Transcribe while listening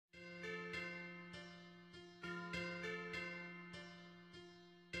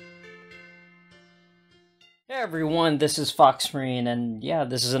Hey everyone, this is Foxmarine, and yeah,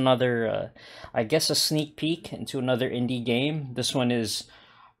 this is another, I guess a sneak peek into another indie game. This one is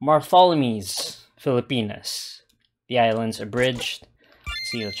Bartholomew's Filipinas. The islands abridged.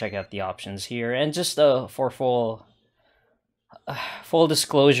 So you'll check out the options here. And just for full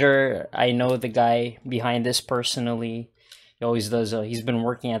disclosure, I know the guy behind this personally. He always does, he's been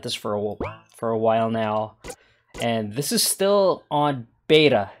working at this for a while now. And this is still on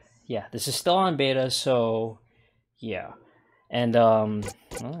beta. Yeah, this is still on beta, so yeah. And well,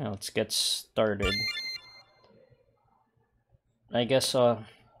 let's get started. I guess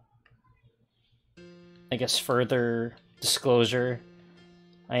further disclosure,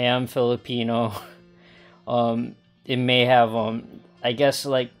 I am Filipino. It may have I guess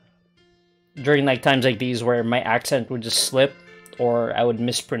like during like times like these where my accent would just slip or I would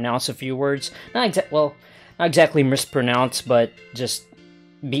mispronounce a few words. Not exactly mispronounce, but just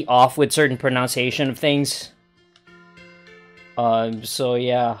be off with certain pronunciation of things. So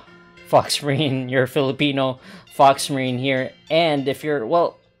yeah, Foxmarine, you're Filipino, Foxmarine here, and if you're,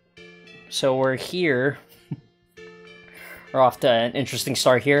 well, so we're here, we're off to an interesting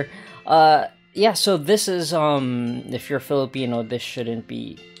start here. Yeah, so this is, if you're Filipino, this shouldn't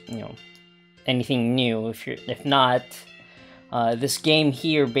be, anything new. If not, this game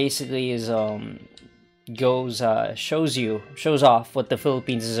here basically is, shows off what the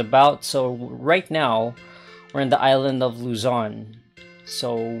Philippines is about. So right now we're in the island of Luzon.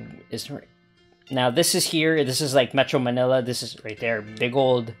 So now this is here, this is like Metro Manila. This is right there, big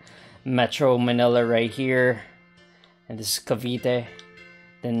old Metro Manila right here, and this is Cavite.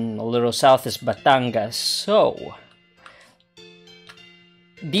 Then a little south is Batangas. So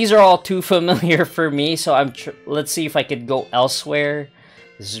these are all too familiar for me, so let's see if I could go elsewhere.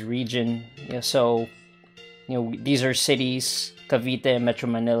 This is region, yeah. So these are cities, Cavite, Metro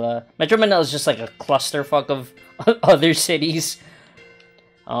Manila. Metro Manila is just like a clusterfuck of other cities.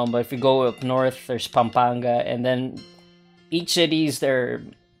 But if you go up north, there's Pampanga, and then each cities, they're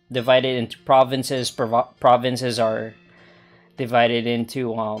divided into provinces. Provinces are divided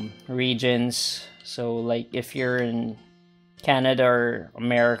into regions. So like if you're in Canada or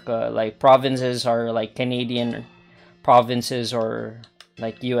America, like provinces are like Canadian provinces or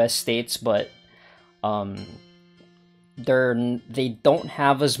like US states, but they don't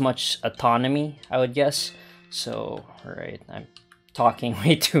have as much autonomy, I would guess. So alright, I'm talking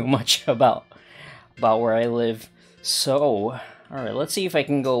way too much about where I live. So alright, let's see if I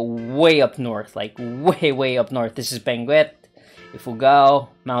can go way up north, like way up north. This is Benguet, Ifugao,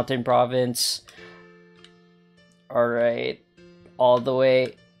 Mountain Province. Alright, all the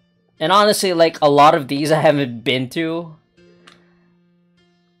way. And honestly, like a lot of these I haven't been to.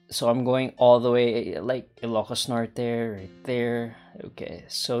 So I'm going all the way, like Ilocos Norte, right there. Okay,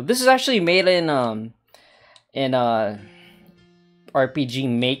 so this is actually made in RPG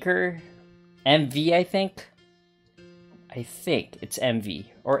Maker, MV, I think. I think it's MV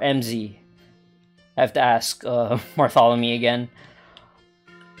or MZ. I have to ask Bartholomew again.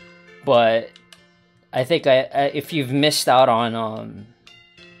 But I think if you've missed out on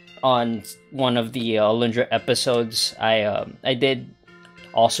one of the Alundra episodes, I did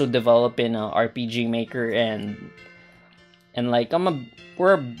also develop in RPG Maker, and like I'm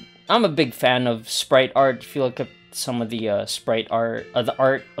a big fan of sprite art. If you look at some of the sprite art, the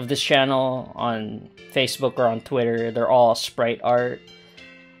art of this channel on Facebook or on Twitter, they're all sprite art,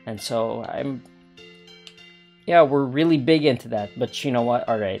 and so we're really big into that. But you know what?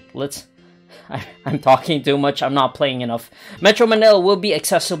 All right, I'm talking too much. I'm not playing enough. Metro Manila will be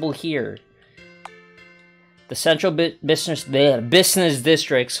accessible here. The central business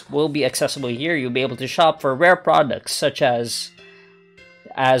districts will be accessible here. You'll be able to shop for rare products such as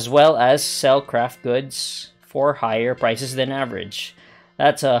well as sell craft goods for higher prices than average.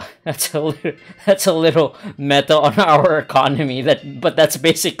 That's a little meta on our economy, but that's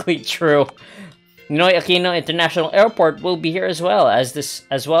basically true. Ninoy Aquino International Airport will be here as well as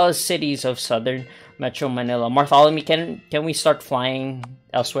cities of southern Metro Manila. Bartholomew, can we start flying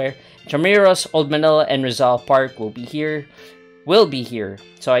elsewhere? Chamiros, Old Manila, and Rizal Park will be here.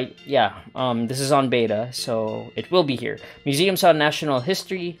 So this is on beta, so it will be here. Museums on national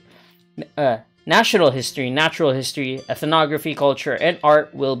history, natural history, ethnography, culture, and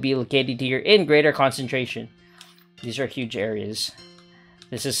art will be located here in greater concentration. These are huge areas.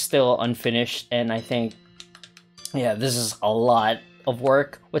 This is still unfinished, and I think, this is a lot of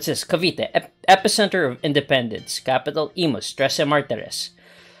work. What's this? Cavite, epicenter of independence, capital Imus, Trece Martires.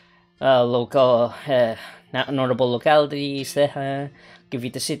 Local, notable localities,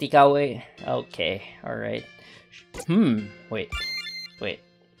 Cavite City, Kawe. Okay, alright. Wait.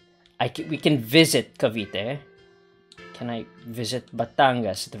 we can visit Cavite. Can I visit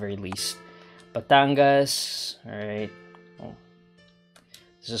Batangas at the very least? Batangas. All right. Oh.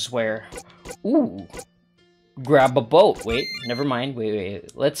 This is where. Ooh. Grab a boat. Wait. Never mind.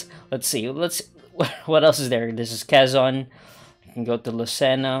 Wait. Let's see. What else is there? This is Quezon. I can go to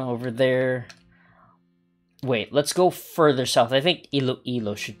Lucena over there. Wait. Let's go further south. I think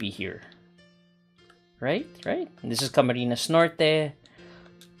Iloilo should be here. Right. This is Camarines Norte.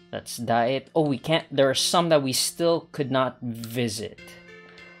 That's Diet. Oh, we can't. There are some that we still could not visit.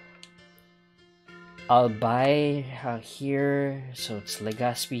 Albay here. So it's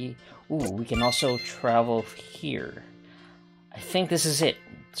Legazpi. Ooh, we can also travel here. I think this is it.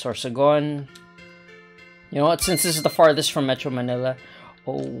 Sorsogon. You know what? Since this is the farthest from Metro Manila.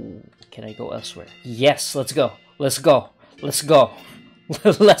 Oh, can I go elsewhere? Yes, let's go. Let's go. Let's go.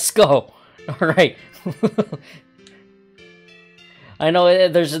 Let's go. All right. I know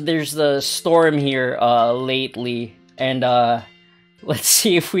there's the storm here lately, and let's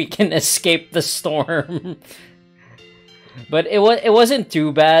see if we can escape the storm. But it wasn't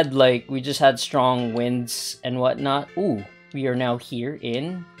too bad. Like, we just had strong winds and whatnot. Ooh, we are now here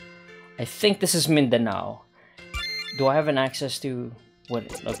in, I think this is Mindanao. Do I have an access to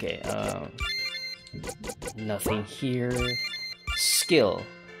what? Okay, nothing here. Skill.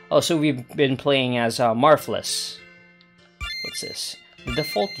 Oh, so we've been playing as Marvelous. What's this? The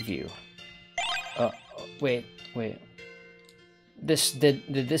default view. Wait. This did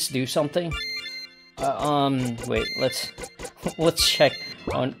this do something? Wait. Let's check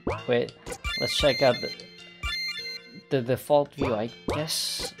on. Wait. Let's check out the default view. I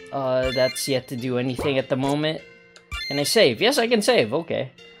guess that's yet to do anything at the moment. Can I save? Yes, I can save.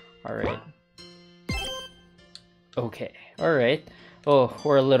 Okay. All right. Okay. All right. Oh,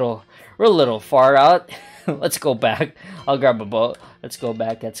 we're a little far out. Let's go back. I'll grab a boat. Let's go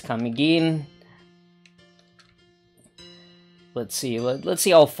back. That's Camiguin. Let's see. Let's see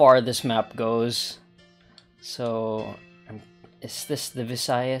how far this map goes. So, is this the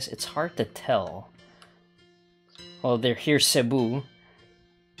Visayas? It's hard to tell. Oh, they're here, Cebu.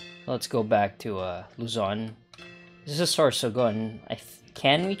 Let's go back to Luzon. This is Sorsogon.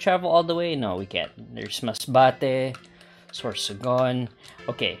 Can we travel all the way? No, we can't. There's Masbate, Sorsogon.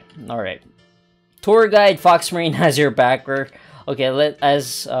 Okay, all right. Tour guide Foxmarine has your backer. Okay,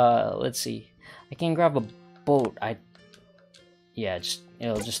 let's see. I can grab a boat.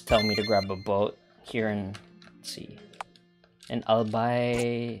 It'll just tell me to grab a boat here, and let's see. And I'll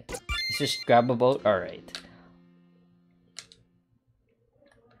buy. Just grab a boat. All right.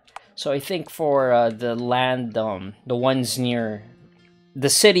 So I think for the land, the ones near the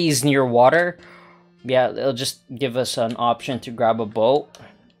cities near water, yeah, it'll just give us an option to grab a boat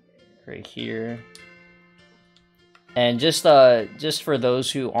right here. And just for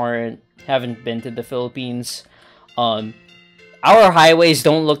those who haven't been to the Philippines, our highways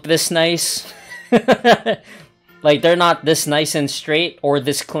don't look this nice. Like, they're not this nice and straight or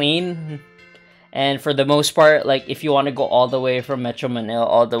this clean. And for the most part, like, if you want to go all the way from Metro Manila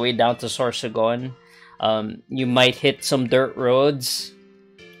all the way down to Sorsogon, you might hit some dirt roads,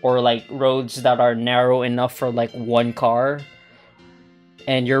 or like roads that are narrow enough for like one car,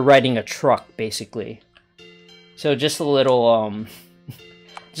 and you're riding a truck basically. So just a little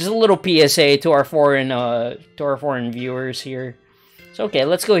PSA to our foreign viewers here. So okay,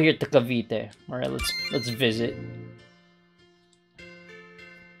 let's go here to Cavite. All right, let's visit.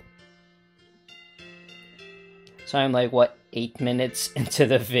 So I'm like, what, 8 minutes into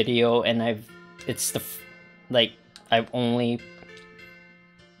the video, and I've only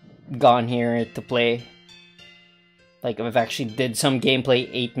gone here to play. Like, I've actually did some gameplay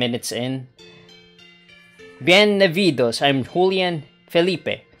 8 minutes in. Bienvenidos, I'm Julian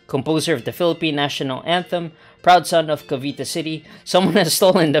Felipe, composer of the Philippine National Anthem, proud son of Cavite City. Someone has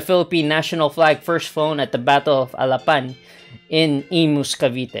stolen the Philippine national flag first flown at the Battle of Alapan in Imus,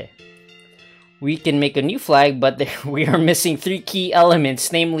 Cavite. We can make a new flag, but we are missing 3 key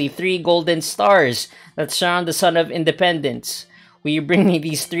elements, namely 3 golden stars that surround the Sun of Independence. Will you bring me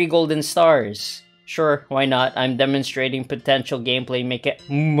these 3 golden stars? Sure, why not? I'm demonstrating potential gameplay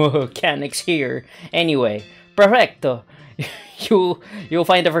mechanics here. Anyway, perfecto. You'll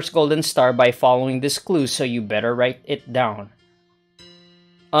find the first golden star by following this clue, so you better write it down.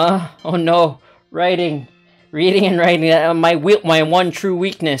 Oh no, reading and writing, my one true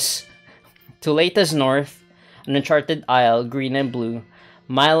weakness. To Leyta's north, an uncharted isle, green and blue.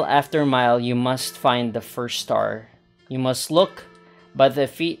 Mile after mile, you must find the first star. You must look by the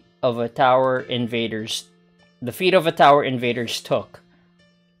feet of a tower invaders. The feet of a tower invaders took.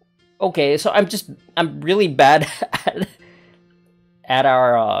 Okay, so I'm really bad at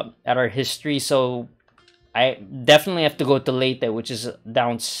our history. So I definitely have to go to Leyte, which is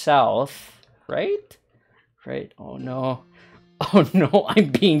down south, right? Right. Oh no. Oh no, I'm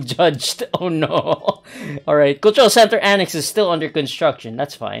being judged. Oh no. All right. Cultural Center Annex is still under construction.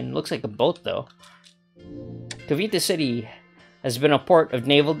 That's fine. Looks like a boat though. Cavite City has been a port of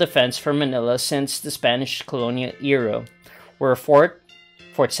naval defense for Manila since the Spanish colonial era, where Fort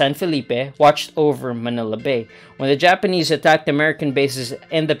San Felipe watched over Manila Bay. When the Japanese attacked American bases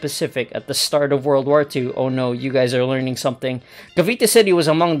in the Pacific at the start of World War II, oh no, you guys are learning something. Cavite City was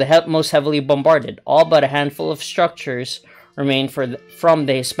among the most heavily bombarded. All but a handful of structures remained from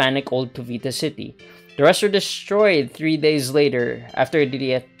the Hispanic Old Cavite City. The rest were destroyed 3 days later after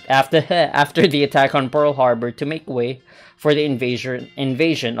the attack on Pearl Harbor to make way for the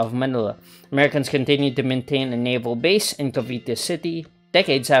invasion of Manila. Americans continued to maintain a naval base in Cavite City.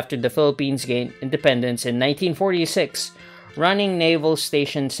 Decades after the Philippines gained independence in 1946, running Naval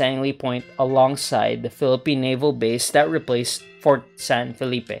Station Sangley Point alongside the Philippine Naval Base that replaced Fort San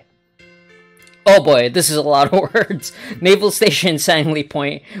Felipe. Oh boy, this is a lot of words. Naval Station Sangley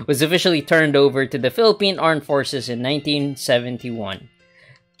Point was officially turned over to the Philippine Armed Forces in 1971.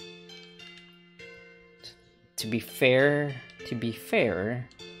 To be fair,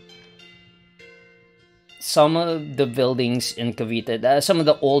 some of the buildings in Cavite, some of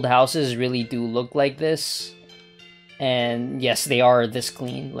the old houses really do look like this. And yes, they are this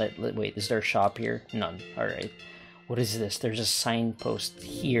clean. Wait, is there a shop here? None. Alright. What is this? There's a signpost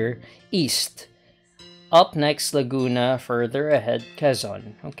here. East. Up next, Laguna. Further ahead,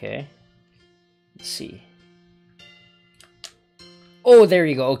 Quezon. Okay. Let's see. Oh, there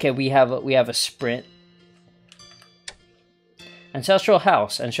you go. Okay, we have a sprint. Ancestral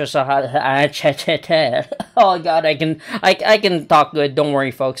house. Oh god, I can talk good. Don't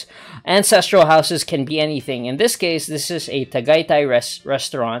worry, folks. Ancestral houses can be anything. In this case, this is a Tagaytay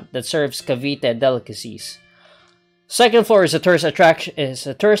restaurant that serves Cavite delicacies. Second floor is a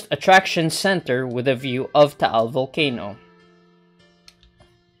tourist attraction center with a view of Taal volcano.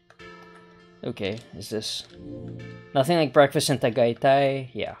 Okay, is this nothing like breakfast in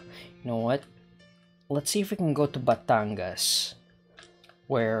Tagaytay? Yeah. You know what? Let's see if we can go to Batangas,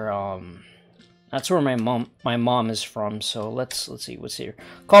 where that's where my mom is from. So let's see what's here.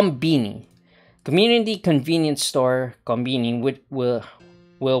 Combini, community convenience store. Combini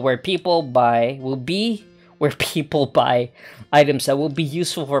where people buy items that will be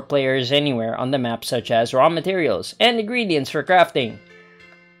useful for players anywhere on the map, such as raw materials and ingredients for crafting.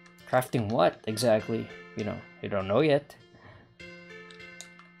 Crafting what exactly? You don't know yet.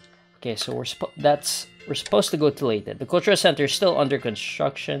 Okay, so we're supposed to go to Leyte. The cultural center is still under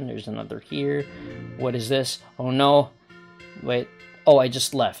construction. There's another here. What is this? Oh no. Wait. Oh, I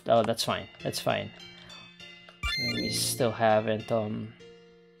just left. Oh, that's fine. That's fine. We still haven't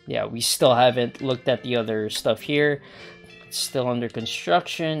we still haven't looked at the other stuff here. It's still under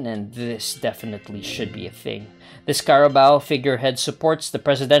construction, and this definitely should be a thing. This Carabao figurehead supports the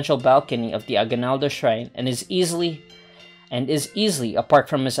presidential balcony of the Aguinaldo Shrine and is easily, apart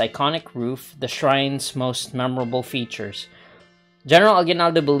from its iconic roof, the shrine's most memorable features. General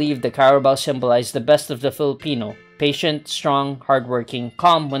Aguinaldo believed the Carabao symbolized the best of the Filipino: patient, strong, hardworking,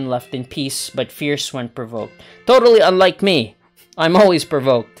 calm when left in peace, but fierce when provoked. Totally unlike me. I'm always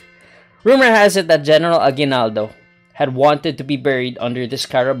provoked. Rumor has it that General Aguinaldo had wanted to be buried under this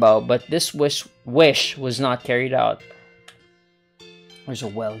Carabao, but this wish was not carried out. There's a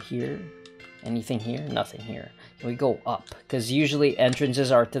well here. Anything here? Nothing here. We go up, because usually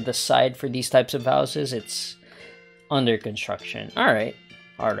entrances are to the side for these types of houses. It's under construction. Alright.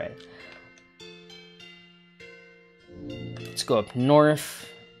 Let's go up north.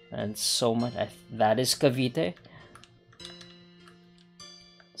 And so much. That is Cavite.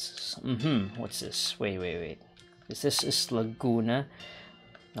 What's this? Wait. This is Laguna.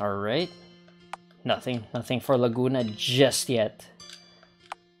 Alright. Nothing for Laguna just yet.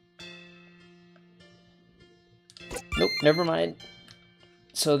 Nope, never mind.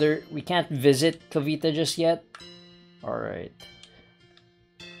 So we can't visit Cavite just yet. Alright.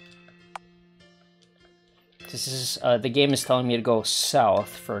 This is the game is telling me to go south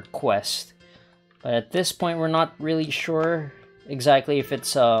for a quest. But at this point we're not really sure exactly if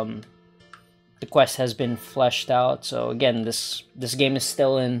it's the quest has been fleshed out. So again, this game is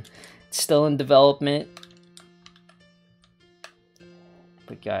still in development.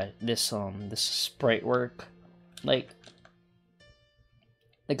 But got this sprite work. Like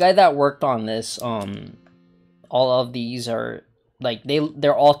the guy that worked on this, all of these are like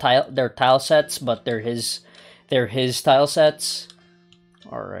they're all tile sets, but they're his tile sets.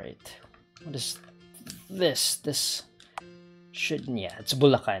 All right, what is this? Shouldn't, yeah, it's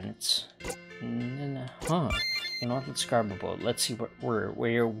Bulacan. It's, huh. You know what, let's grab a boat. Let's see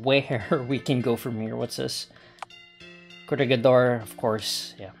where we can go from here. What's this? Corregidor, of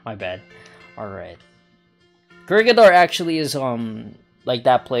course. Yeah, my bad. Alright. Corregidor actually is, like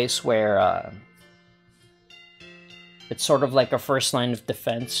that place where, it's sort of like a first line of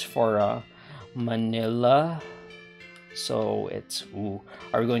defense for, Manila. So it's, ooh,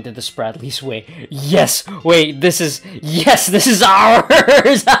 are we going to the Spratly's way? Yes! Wait, this is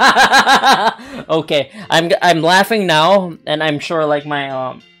ours! Okay, I'm laughing now, and I'm sure like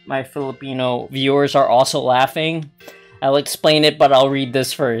my my Filipino viewers are also laughing. I'll explain it, but I'll read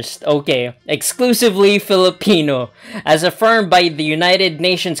this first. Okay. Exclusively Filipino. As affirmed by the United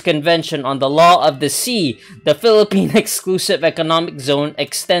Nations Convention on the Law of the Sea, the Philippine Exclusive Economic Zone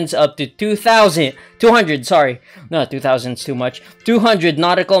extends up to 200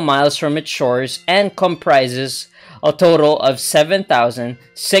 nautical miles from its shores and comprises a total of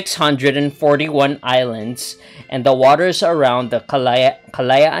 7,641 islands and the waters around the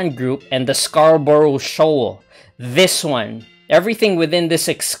Kalayaan Group and the Scarborough Shoal. This one, everything within this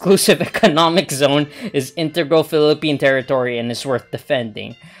exclusive economic zone is integral Philippine territory and is worth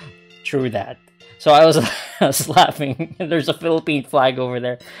defending. True that. So I was laughing. There's a Philippine flag over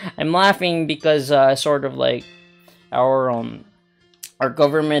there. I'm laughing because sort of like our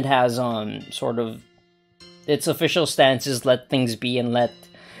government has sort of its official stance is let things be and let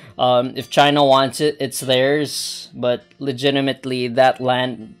if China wants it, it's theirs. But legitimately, that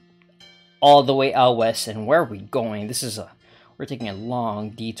land all the way out west, and where are we going? We're taking a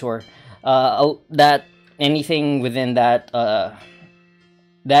long detour. That anything within that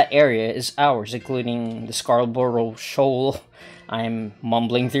that area is ours, including the Scarborough Shoal. I'm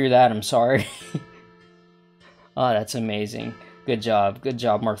mumbling through that. I'm sorry. Oh, that's amazing. Good job,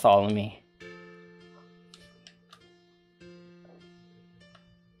 Bartholomew.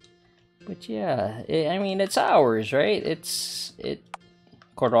 But yeah, I mean, it's ours, right?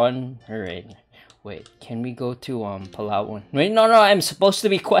 Coron. Alright. Wait, can we go to Palawan? Wait, no, I'm supposed to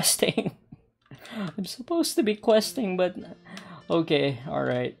be questing. I'm supposed to be questing, but okay,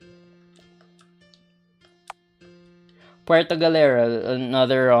 alright. Puerto Galera,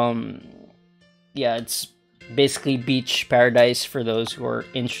 another yeah, it's basically beach paradise for those who are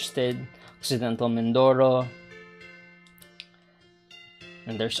interested. Occidental Mindoro.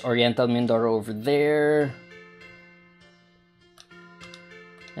 And there's Oriental Mindoro over there.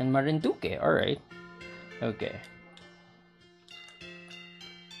 And Marinduque, alright. Okay.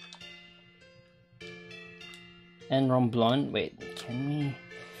 And Romblon, wait, can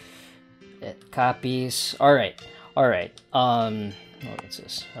we... copies, alright. What's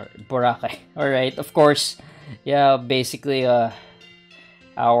this? Alright, Boracay, alright, of course. Yeah, basically,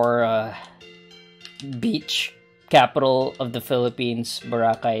 our, beach capital of the Philippines,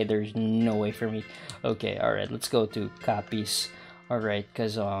 Boracay. There's no way for me. Okay, alright, let's go to copies. Alright,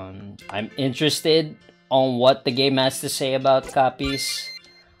 because I'm interested on what the game has to say about copies.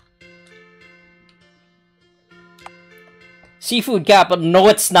 Seafood capital. No,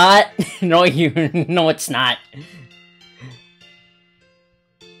 it's not. No, it's not.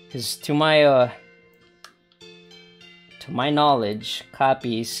 Because to my knowledge,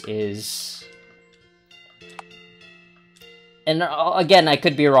 copies is... And again, I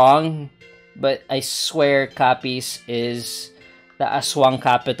could be wrong, but I swear copies is the Aswang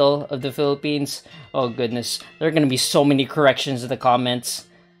capital of the Philippines. Oh goodness, there are gonna be so many corrections in the comments.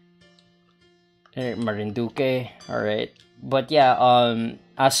 Marinduque, alright. But yeah,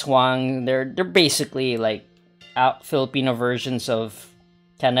 Aswang, they're basically like Filipino versions of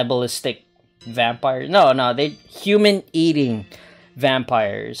cannibalistic vampires. No, they human-eating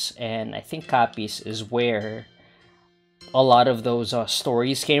vampires. And I think Capiz is where a lot of those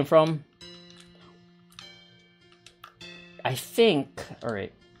stories came from. I think,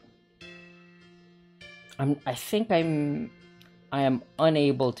 alright. I am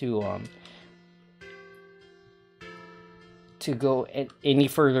unable to go any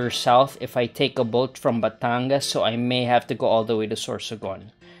further south if I take a boat from Batangas, so I may have to go all the way to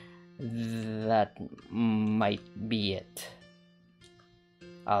Sorsogon. That might be it.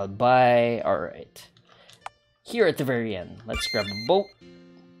 I'll buy... Alright. Here at the very end, let's grab a boat.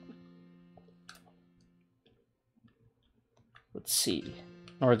 Let's see.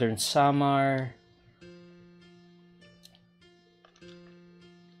 Northern Samar.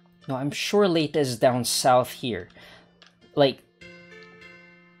 No, I'm sure Leyte is down south here. Like,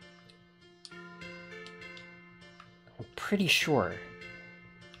 I'm pretty sure.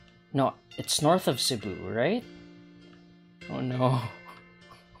 No, it's north of Cebu, right? Oh no.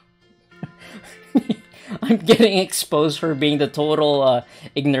 I'm getting exposed for being the total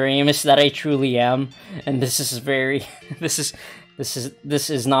ignoramus that I truly am, and this is very this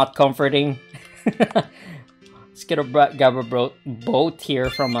is not comforting. Let's get grab a boat here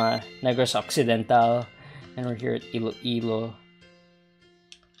from Negros Occidental, and we're here at Iloilo.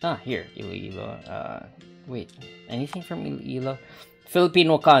 Ah, here, Iloilo. Wait, anything from Iloilo? Philippine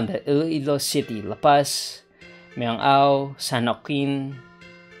Wakanda, Iloilo City, La Paz, Miang-Ao, San Joaquin,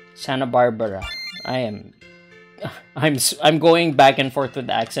 Santa Barbara. I'm going back and forth with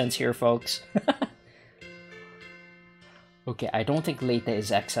the accents here, folks. Okay, I don't think Leyte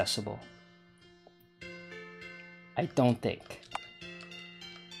is accessible. I don't think.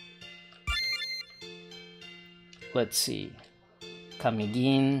 Let's see.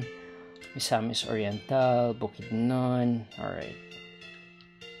 Camiguin, Misamis Oriental, Bukidnon. Alright.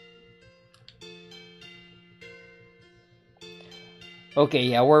 Okay,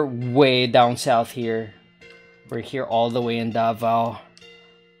 yeah, we're way down south here. We're here all the way in Davao.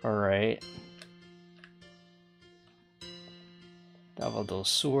 Alright. Davao del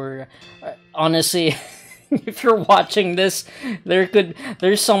Sur. Honestly, if you're watching this,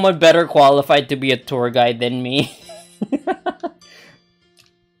 there's someone better qualified to be a tour guide than me.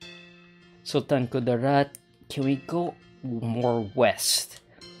 Sultan Kudarat. Can we go more west?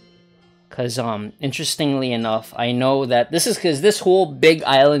 Because interestingly enough, I know that this is because this whole big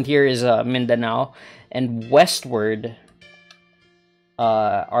island here is Mindanao, and westward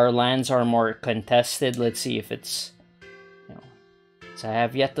our lands are more contested. Let's see if it's, you know, so I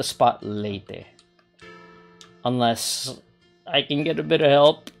have yet to spot Leyte, unless I can get a bit of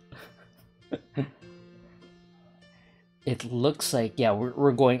help. It looks like, yeah,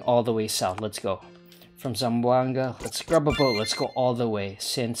 we're going all the way south. Let's go. From Zamboanga, let's grab a boat. Let's go all the way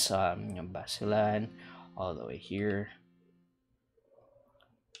since Basilan, all the way here.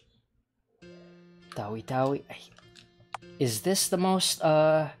 Tawi-Tawi. Is this the most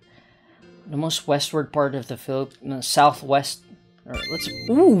westward part of the Philippines? Southwest. All right, let's.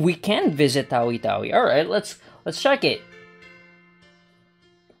 Ooh, we can visit Tawi-Tawi. All right, let's check it.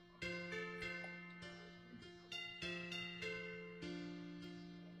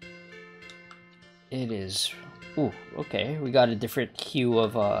 It is. Ooh, okay. We got a different hue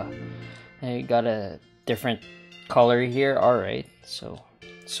of I got a different color here. All right. So,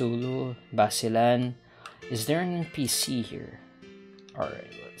 Sulu, Basilan. Is there an NPC here? All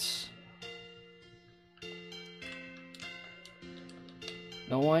right. Let's.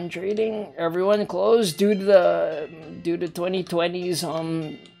 No one trading. Everyone closed due to 2020's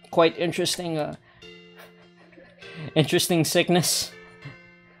quite interesting interesting sickness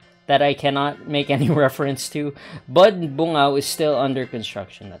that I cannot make any reference to. Bud Bungao is still under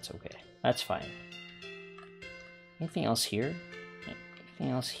construction. That's okay. That's fine. Anything else here?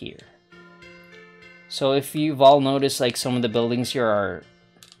 Anything else here? So if you've all noticed, like, some of the buildings here are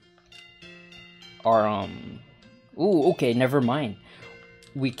ooh, okay, never mind.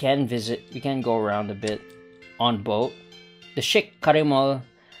 We can visit, we can go around a bit on boat. The Sheikh Karimal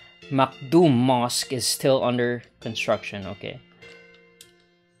Makdoum Mosque is still under construction, okay.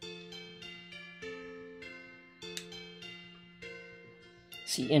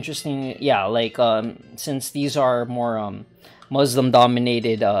 See, interesting, yeah, like, since these are more,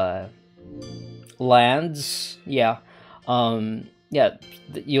 Muslim-dominated, lands, yeah, yeah,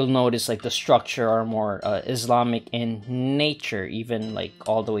 you'll notice, like, the structure are more, Islamic in nature, even, like,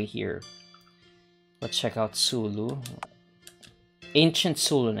 all the way here. Let's check out Sulu. Ancient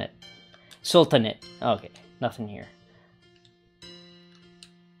Sultanate. Okay, nothing here.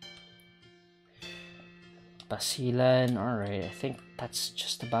 Basilan, alright, I think that's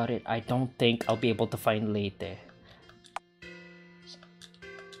just about it. I don't think I'll be able to find Leyte.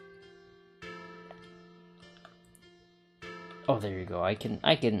 Oh, there you go. I can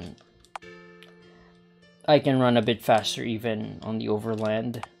run a bit faster even on the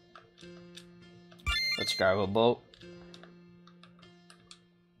overland. Let's grab a boat.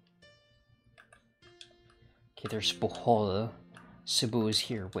 Okay, there's Bohol. Cebu is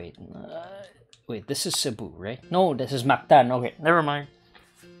here. Wait, wait, this is Cebu, right? No, this is Mactan. Okay, never mind.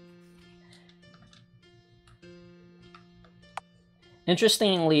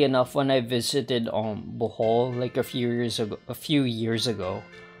 Interestingly enough, when I visited Bohol like a few years ago,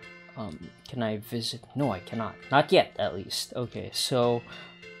 can I visit? No, I cannot. Not yet, at least. Okay, so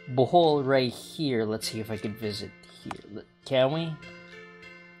Bohol right here. Let's see if I could visit here. Can we?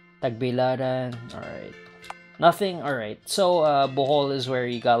 Tagbilaran. All right. Nothing. All right. So Bohol is where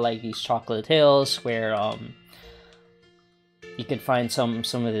you got like these chocolate hills, where you could find some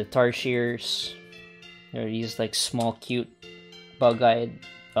of the tarsiers. There are these like small, cute, bug-eyed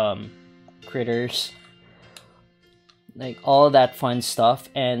critters. like all that fun stuff.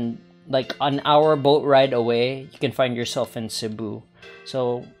 And like an hour boat ride away, you can find yourself in Cebu.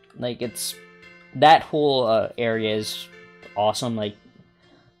 So like it's that whole area is awesome. Like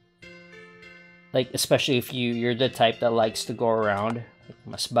especially if you're the type that likes to go around, like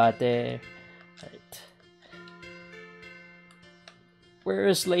Masbate. Right. Where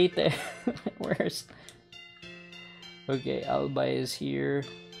is Leyte? Where's... Okay, Albay is here.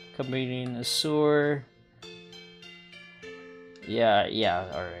 Camarines Sur. Yeah,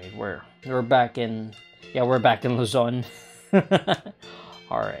 alright. We're back in... Yeah, we're back in Luzon.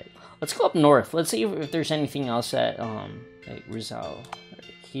 Alright. Let's go up north. Let's see if there's anything else at like Rizal.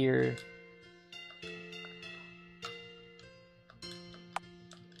 Right here.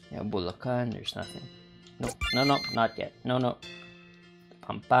 Yeah, Bulacan, there's nothing. No, not yet. No.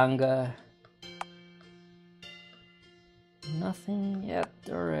 Pampanga. Nothing yet.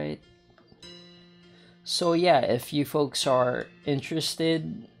 Alright. So yeah, if you folks are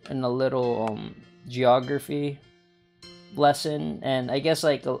interested in a little geography lesson, and I guess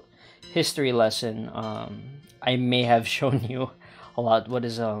like a history lesson, I may have shown you a lot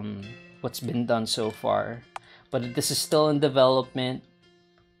what's been done so far. But this is still in development.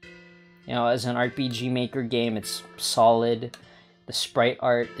 You know, as an RPG Maker game, it's solid. The sprite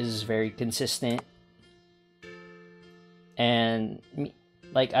art is very consistent. And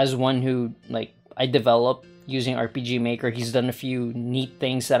like as one who like I developed using RPG Maker, he's done a few neat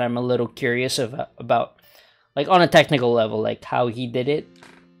things that I'm a little curious about, like on a technical level, like how he did it.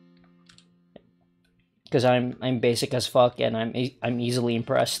 Because I'm basic as fuck and I'm easily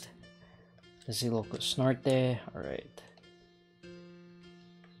impressed. Ilocos Norte, all right.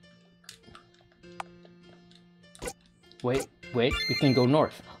 Wait, we can go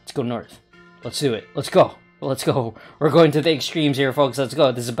north. Let's go north. Let's do it. Let's go. We're going to the extremes here, folks. Let's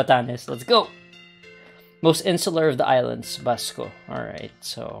go. This is Batanes. Let's go. Most insular of the islands, Basco. Alright,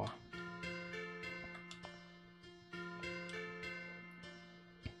 so...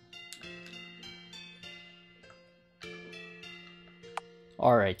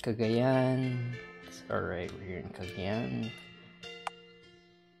 Alright, Cagayan. Alright, we're here in Cagayan.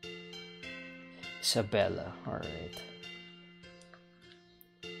 Isabela, alright.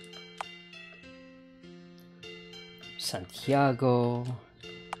 Santiago.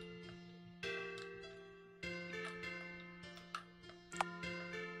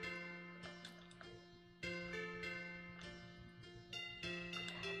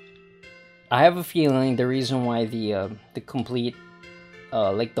 I have a feeling the reason why the complete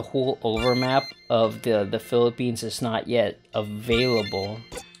like the whole overmap of the Philippines is not yet available.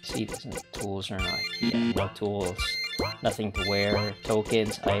 See, tools are not yet. No tools. Nothing to wear.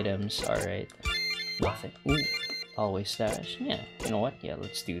 Tokens, items. Alright. Nothing. Ooh. Always stash. Yeah, you know what? Yeah,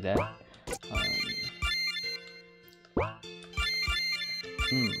 let's do that.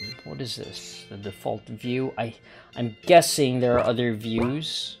 What is this? The default view? I'm guessing there are other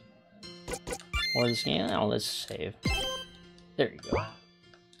views. Or this game? Now let's save. There you go.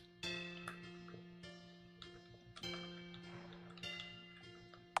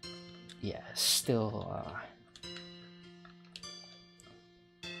 Yeah, still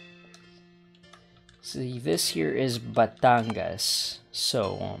see, this here is Batangas.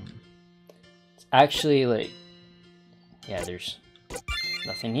 So it's actually like, yeah, there's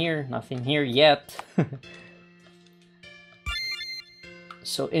nothing here yet.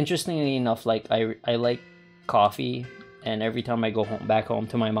 So interestingly enough, like I like coffee, and every time I go back home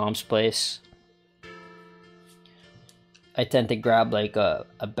to my mom's place, I tend to grab like a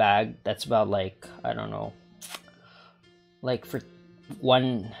bag that's about like, I don't know, like for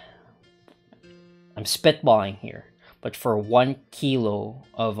one, I'm spitballing here, but for 1 kilo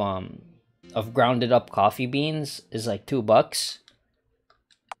of grounded up coffee beans is like $2,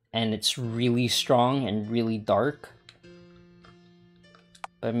 and it's really strong and really dark.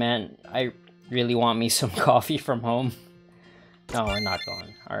 But man, I really want me some coffee from home. No, we're not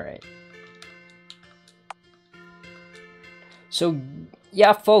going. Alright. So,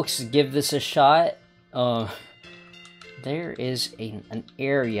 yeah, folks, give this a shot. There is an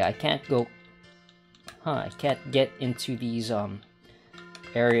area. I can't go... I can't get into these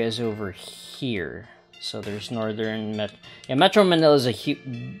areas over here. So there's northern... Metro Manila is a huge...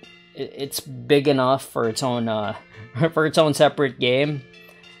 It's big enough for its own separate game.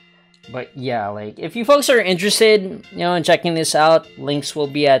 But yeah, like, if you folks are interested, you know, in checking this out, links will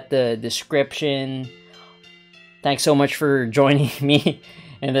be at the description. Thanks so much for joining me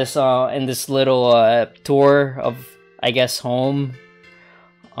in this little tour of, I guess, home.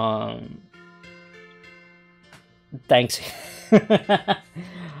 Thanks.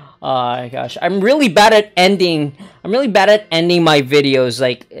 Oh gosh, I'm really bad at ending. I'm really bad at ending my videos.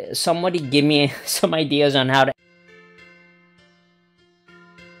 Like, somebody give me some ideas on how to.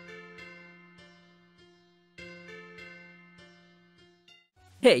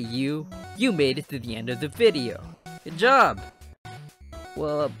 Hey you made it to the end of the video. Good job.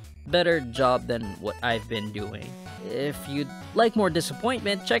 Well, a better job than what I've been doing. If you'd like more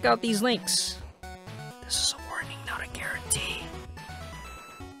disappointment, check out these links. This is